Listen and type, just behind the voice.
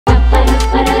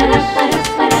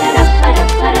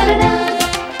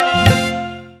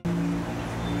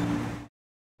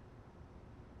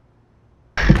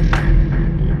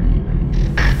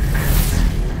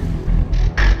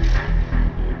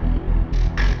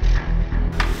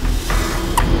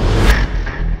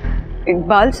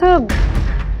इकबाल साहब,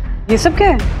 ये सब क्या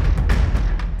है?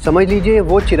 समझ लीजिए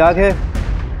वो चिराग है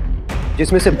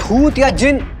जिसमें से भूत या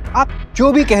जिन, आप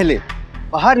जो भी कह ले,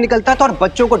 बाहर निकलता था और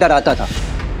बच्चों को डराता था।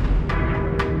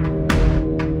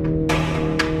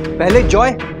 पहले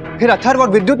जॉय, फिर अथर्व और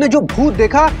विद्युत ने जो भूत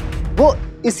देखा वो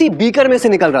इसी बीकर में से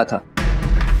निकल रहा था।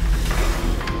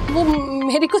 वो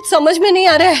मेरी कुछ समझ में नहीं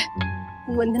आ रहा है।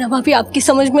 वंदना भाभी, आपकी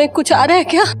समझ में कुछ आ रहा है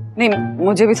क्या? नहीं,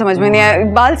 मुझे भी समझ में नहीं आया।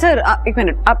 इकबाल सर, एक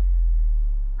मिनट,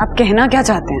 आप कहना क्या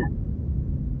चाहते हैं?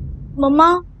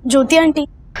 मम्मा, ज्योति आंटी,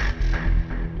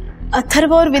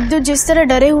 अथर्व और विद्युत जिस तरह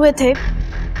डरे हुए थे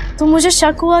तो मुझे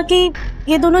शक हुआ कि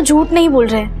ये दोनों झूठ नहीं बोल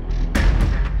रहे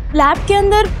हैं। लैब के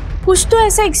अंदर कुछ तो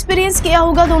ऐसा एक्सपीरियंस किया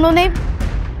होगा दोनों ने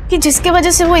कि जिसके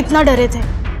वजह से वो इतना डरे थे।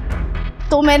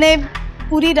 तो मैंने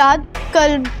पूरी रात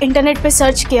कल इंटरनेट पे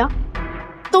सर्च किया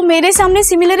तो मेरे सामने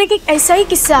सिमिलर एक ऐसा ही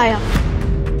किस्सा आया।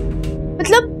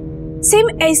 मतलब सेम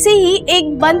ऐसे ही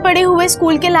एक बंद पड़े हुए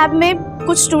स्कूल के लैब में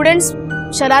कुछ स्टूडेंट्स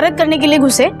शरारत करने के लिए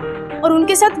घुसे और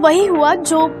उनके साथ वही हुआ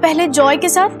जो पहले जॉय के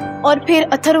साथ और फिर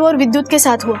अथर्व और विद्युत के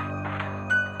साथ हुआ।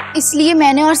 इसलिए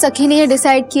मैंने और सखी ने ये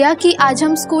डिसाइड किया कि आज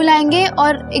हम स्कूल आएंगे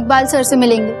और इकबाल सर से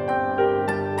मिलेंगे।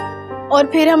 और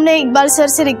फिर हमने इकबाल सर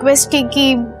से रिक्वेस्ट की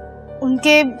कि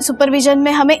उनके सुपरविजन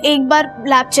में हमें एक बार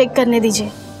लैब चेक करने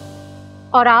दीजिए।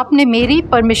 और आपने मेरी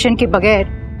परमिशन के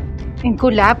बगैर इनको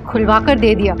लैब खुलवा कर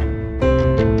दे दिया।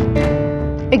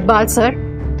 इकबाल सर,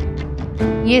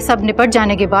 ये सब निपट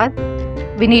जाने के बाद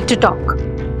we need to talk.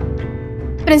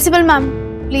 Principal ma'am,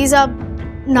 please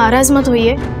आप नाराज मत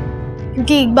होइए,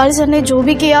 क्योंकि इकबाल सर ने जो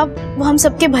भी किया वो हम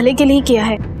सबके भले के लिए ही किया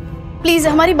है। प्लीज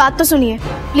हमारी बात तो सुनिए,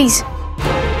 प्लीज।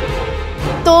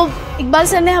 तो इकबाल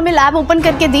सर ने हमें लैब ओपन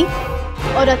करके दी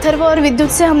और अथर्व और विद्युत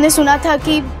से हमने सुना था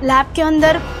कि लैब के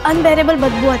अंदर अनबेरेबल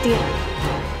बदबू आती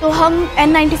है। तो हम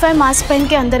N95 मास्क पहन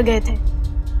के अंदर गए थे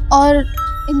और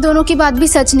इन दोनों की बात भी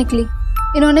सच निकली।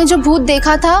 इन्होंने जो भूत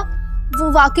देखा था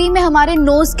वो वाकई में हमारे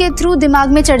नोज के थ्रू दिमाग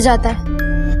में चढ़ जाता है।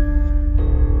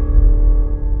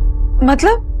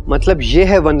 मतलब ये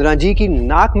है वंदना जी कि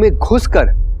नाक में घुसकर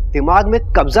दिमाग में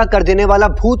कब्जा कर देने वाला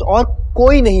भूत और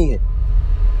कोई नहीं है,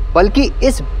 बल्कि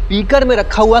इस बीकर में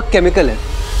रखा हुआ केमिकल है।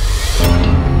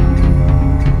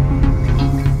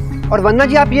 और वंदना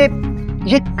जी, आप ये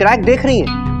क्रैक देख रही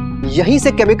हैं? यहीं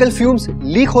से केमिकल फ्यूम्स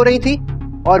लीक हो रही थी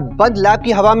और बंद लैब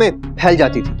की हवा में फैल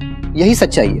जाती थी। यही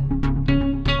सच्चाई है।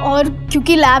 और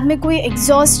क्योंकि लैब में कोई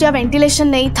एग्जॉस्ट या वेंटिलेशन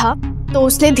नहीं था तो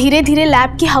उसने धीरे धीरे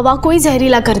लैब की हवा को ही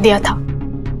जहरीला कर दिया था।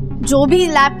 जो भी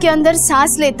लैब के अंदर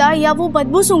सांस लेता या वो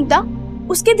बदबू सूंघता,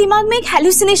 उसके दिमाग में एक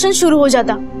हैलुसिनेशन शुरू हो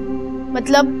जाता।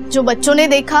 मतलब जो बच्चों ने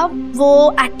देखा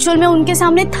वो एक्चुअल में उनके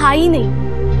सामने था ही नहीं,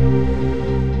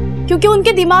 क्योंकि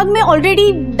उनके दिमाग में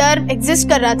ऑलरेडी डर एग्जिस्ट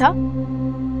कर रहा था।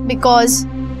 बिकॉज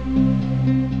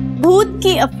भूत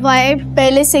की अफवाहें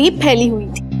पहले से ही फैली हुई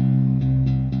थी,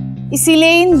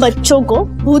 इसीलिए इन बच्चों को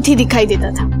भूत ही दिखाई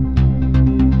देता था।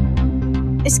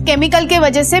 इस केमिकल के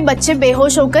वजह से बच्चे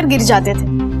बेहोश होकर गिर जाते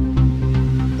थे।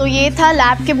 तो ये था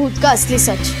लैब के भूत का असली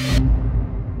सच।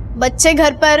 बच्चे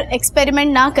घर पर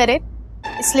एक्सपेरिमेंट ना करें,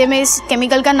 इसलिए मैं इस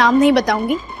केमिकल का नाम नहीं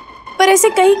बताऊंगी, पर ऐसे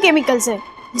कई केमिकल्स हैं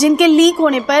जिनके लीक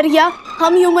होने पर या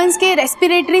हम ह्यूमंस के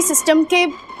रेस्पिरेटरी सिस्टम के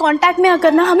कांटेक्ट में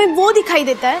आकर ना हमें वो दिखाई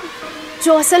देता है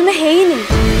जो असल में है ही नहीं।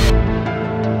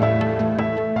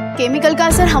 केमिकल का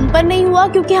असर हम पर नहीं हुआ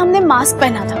क्योंकि हमने मास्क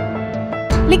पहना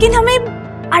था, लेकिन हमें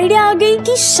आइडिया आ गई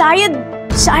कि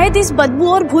शायद इस बदबू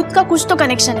और भूत का कुछ तो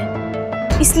कनेक्शन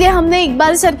है। इसलिए हमने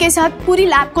इकबाल सर के साथ पूरी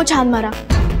लैब को छान मारा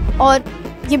और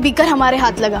ये बीकर हमारे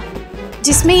हाथ लगा,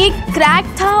 जिसमें एक क्रैक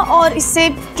था और इससे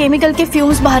केमिकल के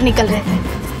फ्यूम्स बाहर निकल रहे थे।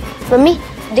 मम्मी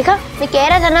देखा, मैं कह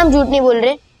रहा था ना हम झूठ नहीं बोल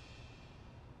रहे।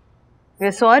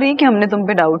 सॉरी कि हमने तुम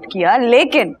पे डाउट किया,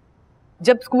 लेकिन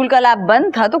जब स्कूल का लैब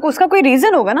बंद था तो उसका कोई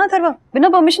रीजन होगा ना अथर्व? बिना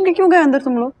परमिशन के क्यों गए अंदर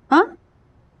तुम लोग? हाँ,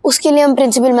 उसके लिए हम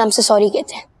प्रिंसिपल मैम से सॉरी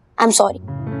कहते हैं। I am sorry.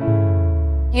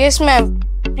 Yes ma'am,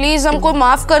 please हमको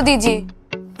माफ कर दीजिए,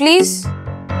 प्लीज।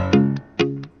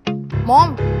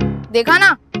 मॉम, देखा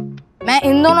ना, मैं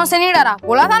इन दोनों से नहीं डरा,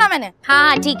 बोला था ना मैंने।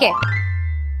 हाँ ठीक है।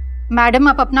 मैडम,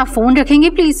 आप अपना फोन रखेंगे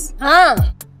प्लीज? हाँ।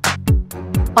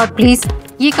 और प्लीज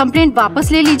ये कंप्लेंट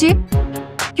वापस ले लीजिए,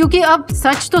 क्योंकि अब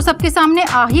सच तो सबके सामने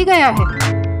आ ही गया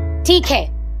है। ठीक है,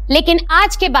 लेकिन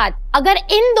आज के बाद अगर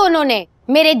इन दोनों ने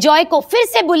मेरे जॉय को फिर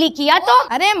से बुली किया तो।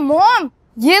 अरे मॉम,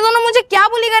 ये दोनों मुझे क्या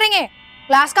बुली करेंगे?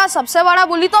 क्लास का सबसे बड़ा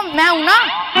बुली तो मैं हूँ ना।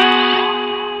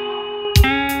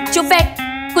 चुप बैठ,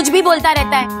 कुछ भी बोलता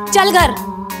रहता है। चल घर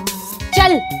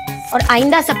चल, और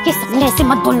आइंदा सबके सामने ऐसे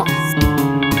मत बोलना।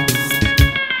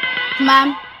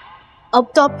 मैम,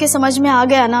 अब तो आपके समझ में आ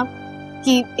गया ना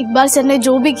कि इकबाल सर ने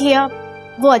जो भी किया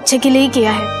वो अच्छे के लिए ही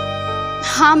किया है।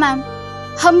 हाँ मैम,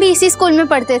 हम भी इसी स्कूल में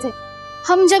पढ़ते थे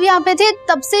हम जब यहाँ पे थे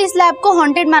तब से इस लैब को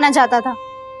हॉन्टेड माना जाता था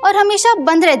और हमेशा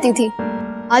बंद रहती थी।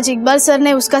 आज इकबाल सर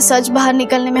ने उसका सच बाहर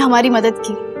निकलने में हमारी मदद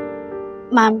की।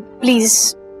 Ma'am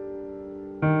please.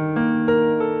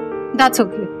 दैट्स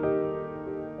ओके,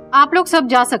 आप लोग सब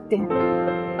जा सकते हैं।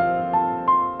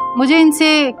 मुझे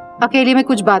इनसे अकेले में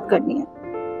कुछ बात करनी है।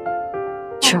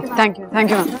 Thank you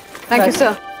ma'am. Thank you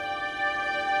sir.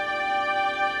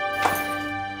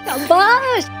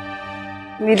 शाबाश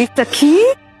मेरी सखी।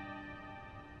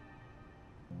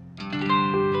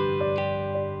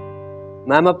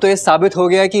 मैम अब तो ये साबित हो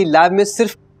गया कि लैब में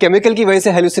सिर्फ केमिकल की वजह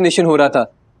से हेलुसिनेशन हो रहा था,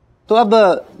 तो अब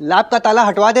लैब का ताला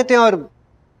हटवा देते हैं और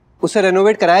उसे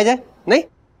रेनोवेट कराया जाए। नहीं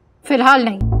फिलहाल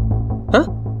नहीं। हाँ?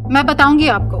 मैं बताऊंगी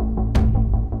आपको।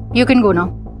 You can go now.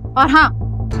 और हाँ,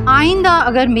 आइंदा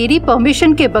अगर मेरी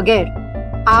परमिशन के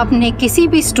बगैर आपने किसी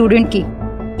भी स्टूडेंट की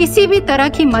किसी भी तरह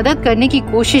की मदद करने की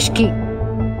कोशिश की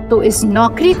तो इस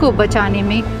नौकरी को बचाने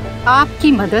में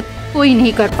आपकी मदद कोई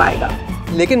नहीं कर पाएगा।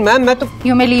 लेकिन मैम मैं तो।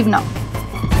 You may leave now.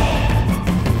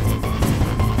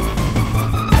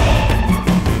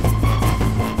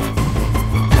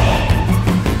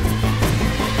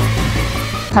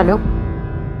 Hello.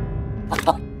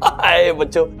 हाय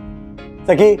बच्चों।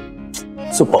 सखी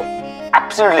super,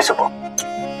 absolutely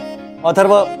super.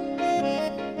 Atharva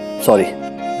sorry,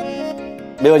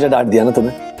 बेवजह डांट दिया ना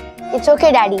तुम्हें। इट्स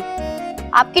ओके डैडी,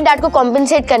 आपकी डांट को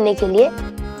कॉम्पेंसेट करने के लिए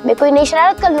मैं कोई नई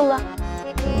शरारत कर लूंगा।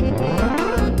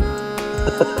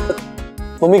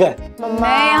 मम्मी का है?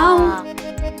 मम्मा।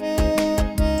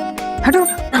 हटो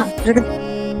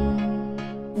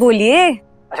बोलिए।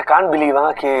 अच्छा, कांट बिलीव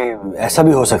कि ऐसा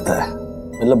भी हो सकता है।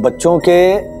 मतलब बच्चों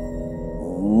के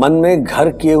मन में घर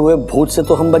किए हुए भूत से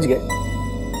तो हम बच गए,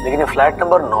 लेकिन ये फ्लैट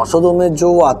नंबर 902 में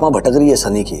जो आत्मा भटक रही है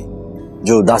सनी की,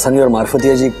 जो दासानी और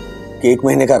मार्फतिया जी के 1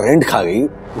 महीने का रेंट खा गई,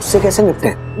 उससे कैसे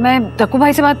निपटे? मैं दक्कू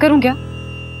भाई से बात करूं क्या?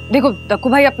 देखो दक्कू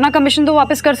भाई अपना कमीशन तो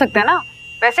वापस कर सकते हैं ना।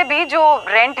 वैसे भी जो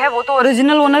रेंट है वो तो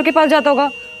ओरिजिनल ओनर के पास जाता होगा,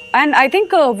 एंड आई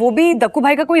थिंक वो भी दक्कू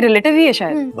भाई का कोई रिलेटिव ही है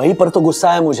शायद। वहीं पर तो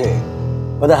गुस्सा है मुझे।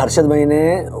 पता, हर्षद भाई ने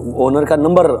ओनर का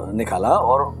नंबर निकाला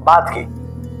और बात की,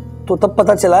 तो तब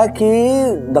पता चला कि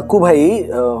दक्कू भाई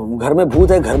घर में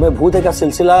भूत है का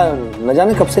सिलसिला न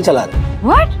जाने कब से चला रहे।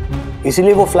 What?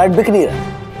 इसीलिए वो फ्लैट बिक नहीं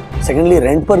रहा। सेकेंडली,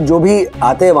 रेंट पर जो भी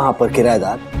आते हैं वहां पर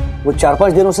किराएदार, वो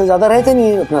 4-5 दिनों से ज्यादा रहते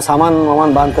नहीं, अपना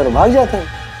सामान बांध कर भाग जाते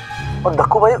हैं। और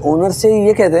दक्कू भाई ओनर से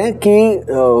ये कहते हैं कि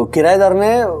किराएदार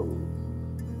ने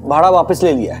भाड़ा वापस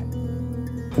ले लिया है,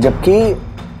 जबकि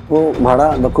वो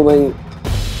भाड़ा दक्कू भाई।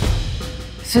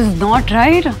 This is not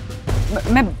right.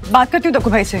 मैं बात करती हूँ दक्कू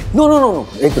भाई से। नो,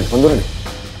 एक मिनट मंदुरा ने,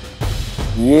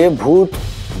 ये भूत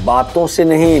बातों से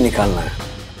नहीं निकालना है।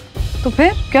 तो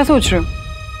फिर क्या सोच रहे हो?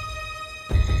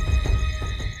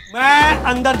 मैं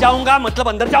अंदर जाऊंगा, मतलब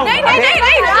अंदर जाऊंगा। नहीं।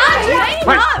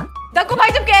 दक्कू भाई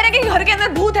जब कह रहे हैं कि घर के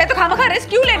अंदर भूत है तो खामखा रिस्क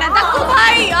क्यों लेना? दक्कू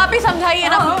भाई आप ही समझाइए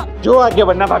ना। जो आज्ञा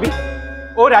वरना भाभी।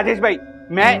 ओ राजेश भाई,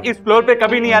 मैं इस फ्लोर पे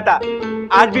कभी नहीं आता,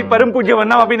 आज भी परम पूज्य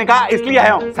वरना भाभी ने कहा इसलिए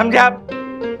आया हूँ, समझे आप?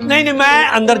 नहीं, मैं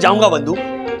अंदर जाऊंगा बंधु।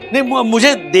 नहीं,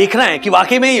 मुझे देखना है कि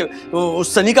वाकई में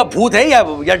उस सनी का भूत है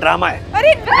या ड्रामा है।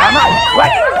 अरे ड्रामा?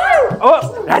 ओ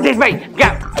राजेश भाई, क्या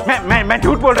मैं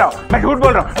झूठ बोल रहा हूँ,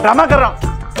 ड्रामा कर रहा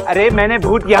हूँ। अरे मैंने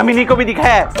भूत यामिनी को भी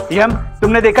दिखाया है। यम,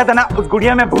 तुमने देखा था ना, उस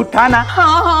गुड़िया में भूत था ना।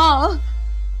 हाँ।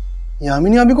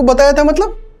 यामिनी अभी को बताया था,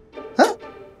 मतलब हाँ?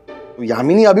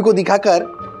 यामिनी अभी को दिखाकर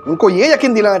उनको ये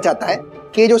यकीन दिलाना चाहता है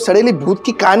कि जो सड़ेली भूत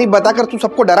की कहानी बताकर तू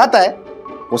सबको डराता है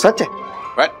वो सच है।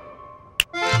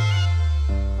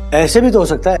 ऐसे भी तो हो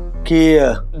सकता है कि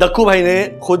दक्कू भाई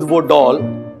ने खुद वो डॉल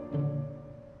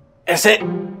ऐसे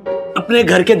अपने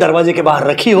घर के दरवाजे के बाहर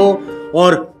रखी हो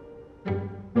और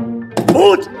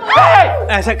भूत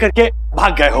ऐसा करके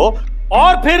भाग गए हो,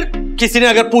 और फिर किसी ने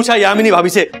अगर पूछा यामिनी भाभी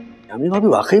से, यामिनी भाभी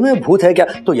वाकई में भूत है क्या,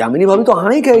 तो यामिनी भाभी तो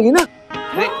हाँ ही कहेगी ना।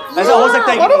 ऐसा हो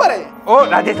सकता है। ओ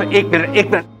राजेश भाई, एक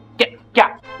मिनट, क्या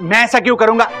मैं ऐसा क्यों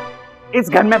करूंगा? इस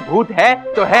घर में भूत है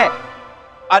तो है।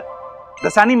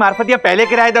 दसानी मार्फतिया पहले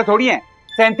किराएदार थोड़ी हैं,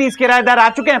 37 किराएदार आ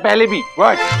चुके हैं पहले भी।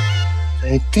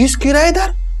 37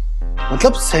 किराएदार?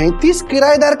 मतलब 37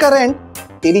 किराएदार का रेंट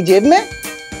तेरी जेब में?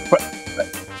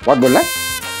 बहुत बोल रहा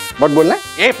है?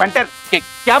 ए पंटर,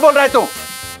 क्या बोल रहा है तू?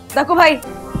 दक्कू भाई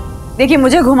देखिए,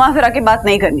 मुझे घुमा फिरा के बात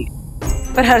नहीं करनी,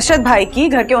 पर हर्षद भाई की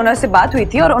घर के ओनर से बात हुई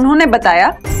थी और उन्होंने बताया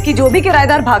कि जो भी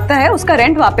किराएदार भागता है उसका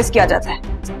रेंट वापस किया जाता है,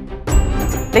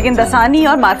 लेकिन दसानी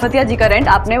और मार्फतिया जी का रेंट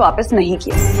आपने वापस नहीं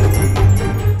किया।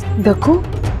 दक्कू,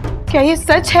 क्या ये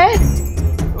सच है?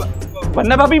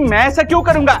 वरना भाभी मैं ऐसा क्यों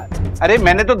करूंगा? अरे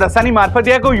मैंने तो दसानी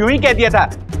मार्फतिया को यूं ही कह दिया था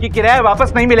कि किराया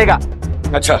वापस नहीं मिलेगा।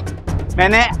 अच्छा,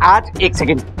 मैंने आज 1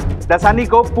 सेकंड दसानी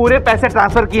को पूरे पैसे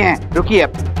ट्रांसफर किए हैं। रुकिए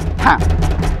अब। हाँ,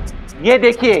 ये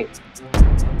देखिए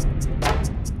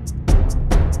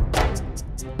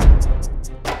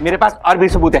मेरे पास और भी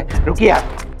सबूत है, रुकिए आप।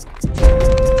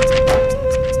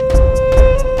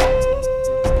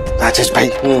 राजेश भाई,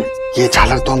 ये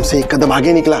झालर तो हमसे एक कदम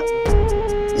आगे निकला।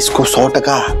 इसको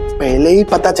 100% पहले ही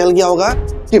पता चल गया होगा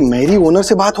कि मेरी ओनर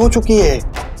से बात हो चुकी है,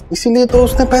 इसीलिए तो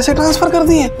उसने पैसे ट्रांसफर कर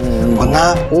दिए, वरना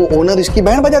वो ओनर इसकी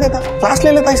बैंड बजा देता, क्लास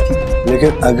ले लेता इसकी।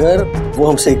 लेकिन अगर वो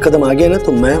हमसे एक कदम आगे है ना,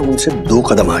 तो मैं उनसे 2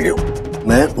 कदम आगे हूँ।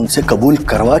 मैं उनसे कबूल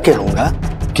करवा के रहूंगा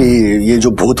कि ये जो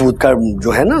भूत का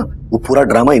जो है ना, वो पूरा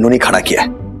ड्रामा इन्होंने खड़ा किया है।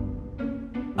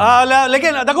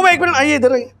 लेकिन देखो भाई, एक मिनट आइए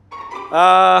इधर आइए।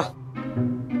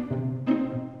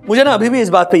 मुझे ना अभी भी इस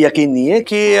बात पे यकीन नहीं है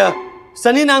कि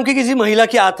सनी नाम की किसी महिला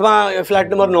की आत्मा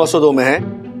फ्लैट नंबर 902 में है।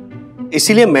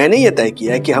 इसीलिए मैंने ये तय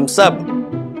किया है कि हम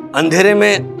सब अंधेरे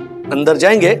में अंदर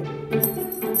जाएंगे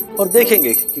और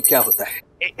देखेंगे कि क्या होता है।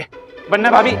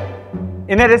 वन्ना भाभी,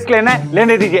 इन्हें रिस्क लेना है,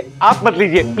 लेने दीजिए, आप मत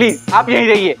लीजिए प्लीज, आप यहीं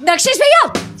रहिए। दक्षिश भैया,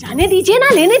 जाने दीजिए ना,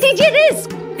 लेने दीजिए risk.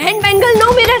 Hand bangle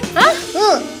no mirror.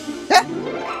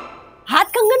 हाथ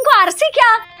कंगन को आरसी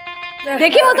क्या?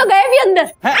 देखिए वो तो गए भी अंदर।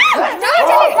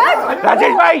 चलिए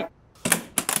राजेश भाई,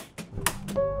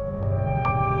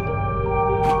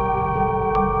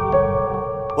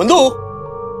 बंधु,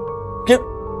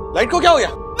 लाइट को क्या हो गया?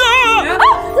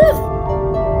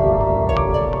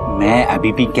 मैं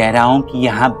अभी भी कह रहा हूं कि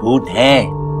यहाँ भूत है।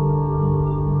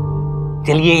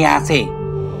 चलिए यहाँ से।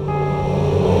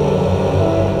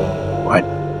 What?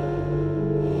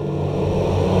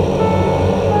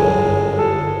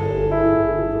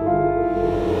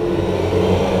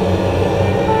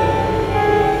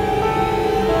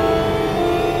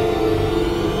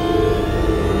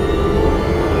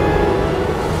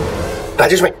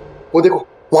 राजेश भाई, वो देखो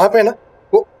वहां पे है ना,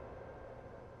 वो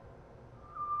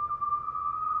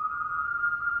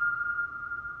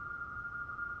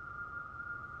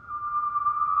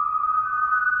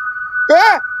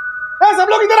सब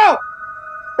लोग इधर आओ।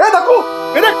 धक्कू,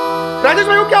 राजेश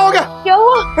भाई को क्या हो गया? क्या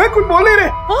हुआ? कुछ बोल नहीं रहे।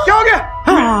 क्या हो गया?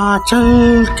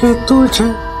 चल के तुझे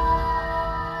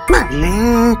मैं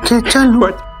लेके चलूं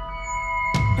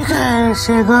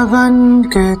कैसे गगन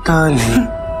के तले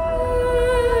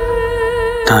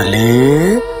तले।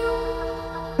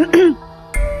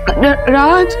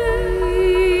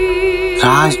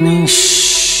 राज नहीं,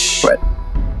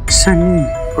 सनी।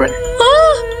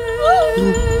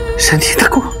 सनी,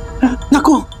 दक्कू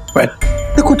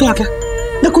तो आ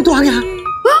गया।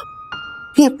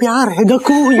 ये प्यार है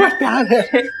दक्कू, ये प्यार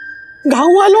है। गाँव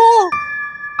वालों,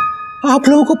 आप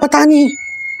लोगों को पता नहीं,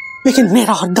 लेकिन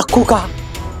मेरा और दक्कू का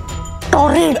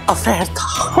टॉरेड अफेयर था।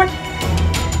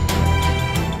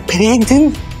 फिर एक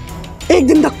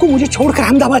दिन दक्कू मुझे छोड़कर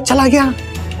अहमदाबाद चला गया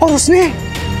और उसने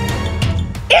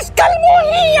इस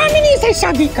कलमोही यामिनी से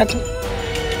शादी कर ली।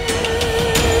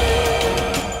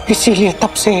 इसीलिए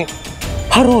तब से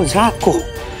हर रोज रात को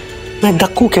मैं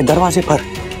दक्कू के दरवाजे पर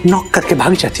नॉक करके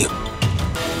भाग जाती हूँ।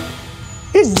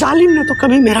 इस जालिम ने तो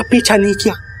कभी मेरा पीछा नहीं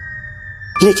किया,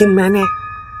 लेकिन मैंने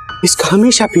इसका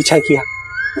हमेशा पीछा किया।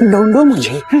 ढूंढो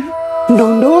मुझे,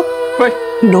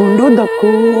 ढूंढो दक्कू।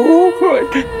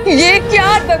 ये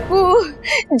क्या दक्कू,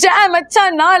 जैम अच्छा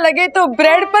ना लगे तो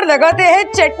ब्रेड पर लगाते हैं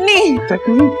चटनी।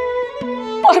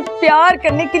 और प्यार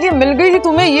करने के लिए मिल गई थी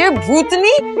तुम्हें ये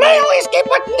भूतनी। मैं हूँ इसकी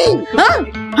पत्नी।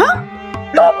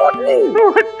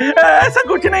 ऐसा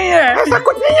कुछ नहीं है।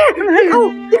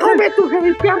 दिखाओ मैं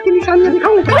तुम्हें प्यार की निशानियां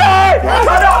दिखाऊं।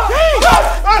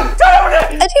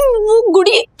 अरे वो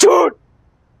गुड़ी।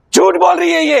 झूठ बोल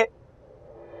रही है ये।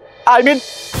 I mean,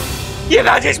 ये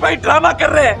राजेश भाई ड्रामा कर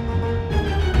रहे हैं।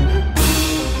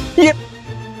 ये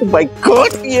माय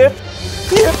गॉड, ये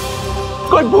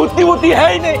कोई भूतनी वूतनी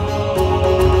है ही नहीं।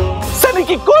 सनी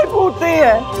की कोई भूत नहीं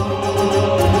है।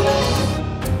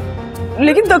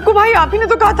 लेकिन दक्कू भाई, आप ही ने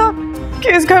तो कहा था कि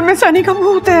इस घर में सनी का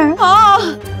भूत है।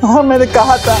 हाँ, मैंने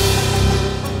कहा था,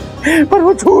 पर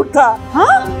वो झूठ था।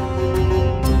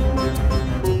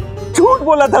 झूठ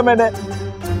बोला था मैंने।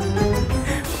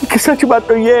 सच बात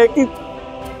तो ये है कि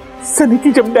सनी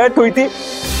की जब डेथ हुई थी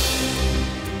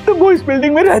तो वो इस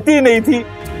बिल्डिंग में रहती ही नहीं थी।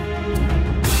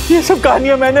 ये सब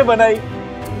कहानियां मैंने बनाई।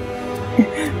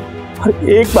 और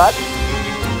एक बात,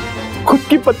 खुद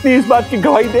की पत्नी इस बात की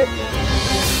गवाही दे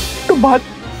तो बात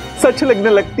सच लगने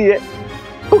लगती है,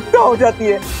 पुख्ता हो जाती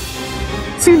है।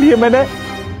 इसीलिए मैंने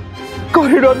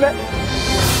कॉरिडोर में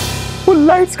वो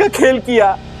लाइट्स का खेल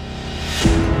किया।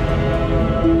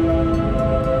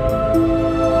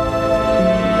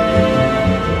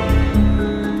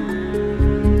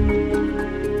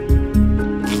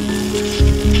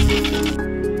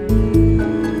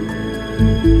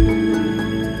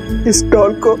 इस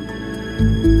डॉल को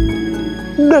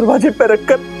दरवाजे पे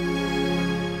रखकर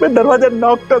मैं दरवाजा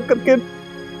नॉक करके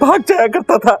भाग जाया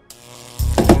करता था।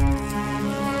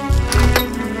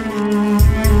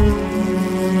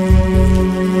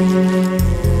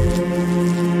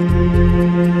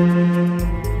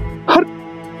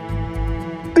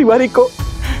 तिवारी को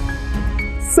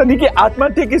सनी की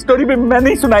आत्महत्या की स्टोरी भी मैं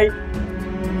नहीं सुनाई।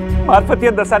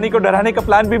 मार्फतिया दसानी को डराने का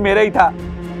प्लान भी मेरा ही था।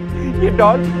 ये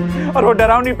डॉल और वो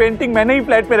डरावनी पेंटिंग मैंने ही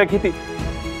फ्लैट में रखी थी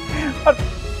और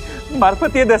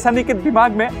मार्फतिया दसानी के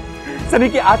दिमाग में सनी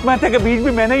की आत्महत्या का बीज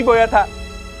भी मैंने ही बोया था,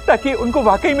 ताकि उनको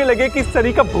वाकई में लगे कि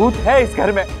सनी का भूत है इस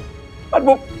घर में और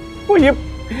वो ये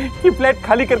फ्लैट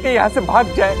खाली करके यहाँ से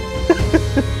भाग जाए।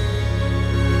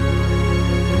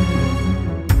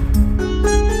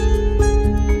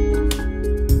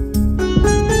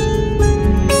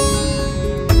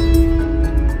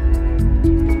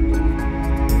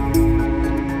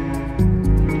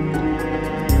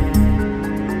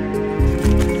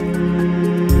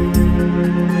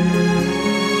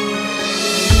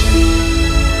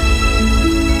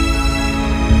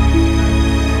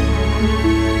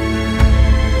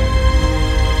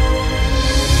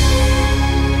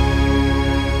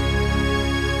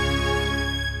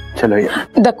 चलो यार।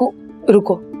 दक्कू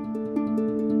रुको,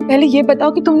 पहले ये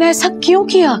बताओ कि तुमने ऐसा क्यों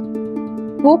किया,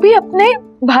 वो भी अपने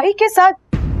भाई के साथ।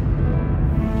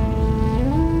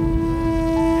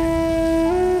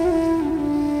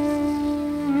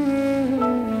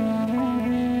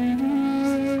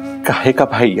 काहे का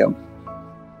भाई हम,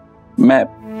 मैं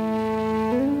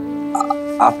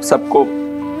आप सबको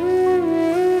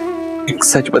एक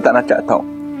सच बताना चाहता हूं।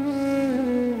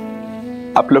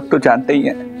 आप लोग तो जानते ही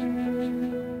हैं,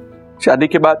 शादी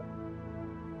के बाद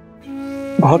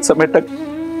बहुत समय तक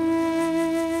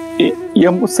ये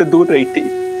मुझसे दूर रही थी।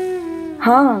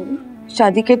 हाँ,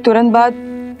 शादी के तुरंत बाद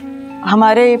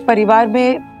हमारे परिवार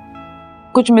में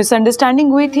कुछ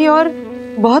मिसअंडरस्टैंडिंग हुई थी और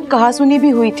बहुत कहासुनी भी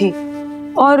हुई थी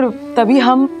और तभी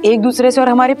हम एक दूसरे से और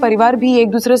हमारे परिवार भी एक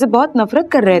दूसरे से बहुत नफरत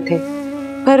कर रहे थे।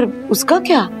 पर उसका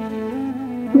क्या?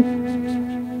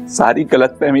 सारी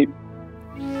गलतफहमी,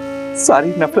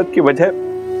 सारी नफरत की वजह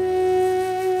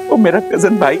वो मेरा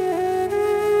कजन भाई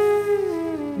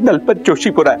दलपत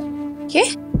जोशीपुरा है।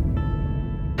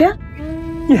 क्या?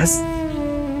 यस,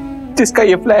 जिसका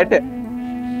ये फ्लैट है,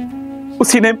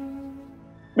 उसी ने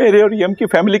मेरे और यम की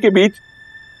फैमिली के बीच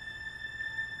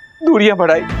दूरियां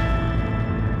बढ़ाई,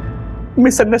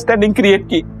 मिसअंडरस्टैंडिंग क्रिएट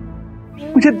की।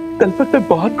 मुझे दलपत पे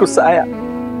बहुत गुस्सा आया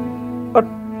और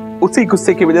उसी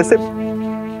गुस्से की वजह से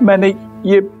मैंने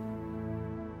ये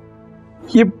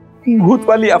भूत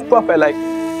वाली अफवाह फैलाई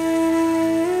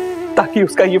ताकि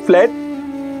उसका ये फ्लैट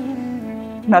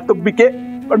ना तो बिके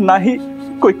और ना ही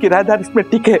कोई किराएदार इसमें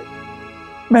टिके।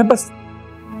 मैं बस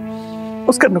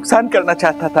उसका नुकसान करना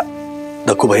चाहता था।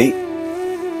 दक्कू भाई,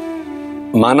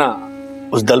 माना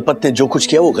उस दलपत ने जो कुछ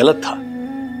किया वो गलत था,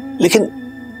 लेकिन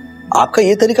आपका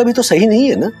ये तरीका भी तो सही नहीं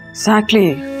है ना?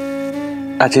 Exactly.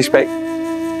 राजेश भाई,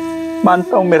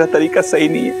 मानता हूं मेरा तरीका सही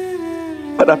नहीं है,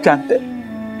 पर आप जानते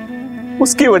हैं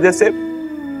उसकी वजह से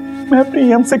मैं अपने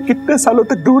यम से कितने सालों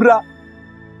तक दूर रहा।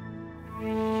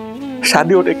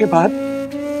 शादी होने के बाद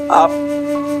आप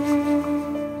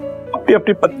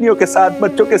अपनी पत्नियों के साथ,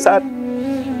 बच्चों के साथ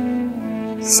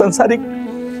सांसारिक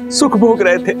सुख भोग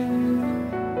रहे थे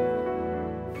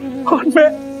और मैं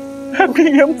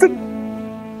अपने यम से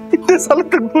कितने सालों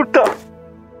तक दूर था।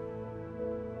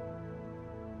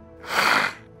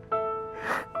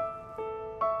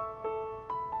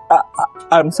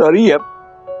 आई एम सॉरी यम,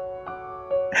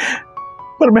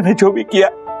 पर मैंने जो भी किया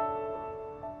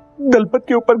दलपत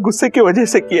के ऊपर गुस्से की वजह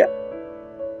से किया।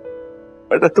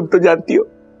 बेटा तुम तो जानती हो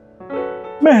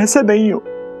मैं ऐसा नहीं हूं।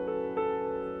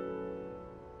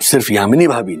 सिर्फ यामिनी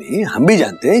भाभी नहीं, हम भी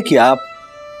जानते हैं कि आप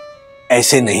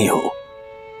ऐसे नहीं हो।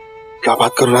 क्या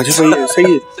बात करो राजेश भाई, ऐसे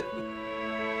ही है।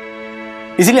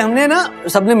 इसलिए हमने ना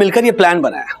सबने मिलकर ये प्लान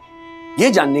बनाया, ये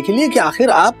जानने के लिए कि आखिर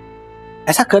आप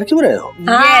ऐसा कर क्यों रहे हो।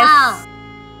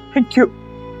 थैंक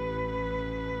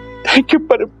यू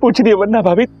पर पूछ रही है वरना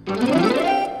भाभी।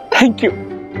 Thank you.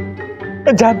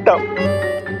 मैं जानता हूं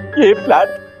ये प्लान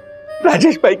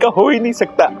राजेश भाई का हो ही नहीं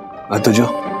सकता। तो जो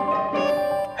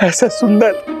ऐसा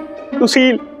सुंदर,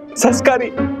 सुशील, संस्कारी,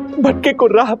 भटके को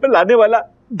राह पे लाने वाला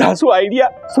धांसू आइडिया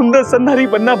सुंदर सन्नारी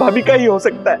वरना भाभी का ही हो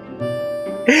सकता है।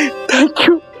 Thank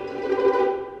you.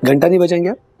 घंटा नहीं बजाएंगे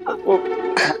आप?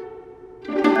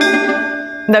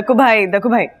 दक्कू भाई,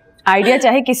 आइडिया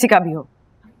चाहे किसी का भी हो,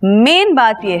 मेन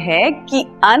बात यह है कि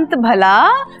अंत भला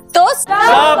तो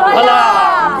सब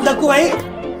भला। दक्कू भाई,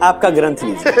 आपका ग्रंथ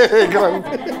लीजिए।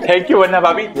 थैंक यू वरना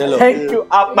भाभी, थैंक यू,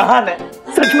 आप महान है,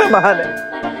 सच में महान है।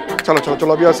 चलो चलो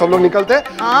चलो, अभी सब लोग निकलते हैं।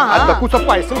 आज दक्कू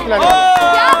सबको आइसक्रीम खिलाएगा।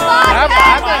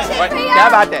 क्या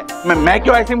बात है? मैं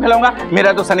क्यों आइसक्रीम खिलाऊंगा?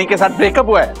 मेरा तो सनी के साथ ब्रेकअप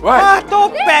हुआ है। तो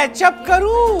पैचअप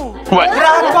करूं,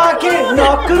 रात बाकी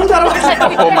नॉक करूं दरवाजा।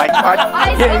 ओह माय गॉड,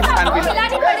 ये इंसान भी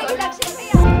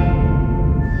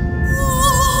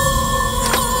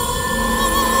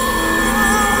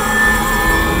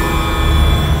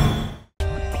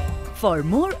For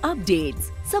more updates,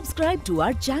 subscribe to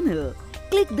our channel,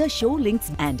 click the show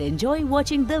links and enjoy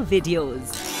watching the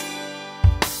videos.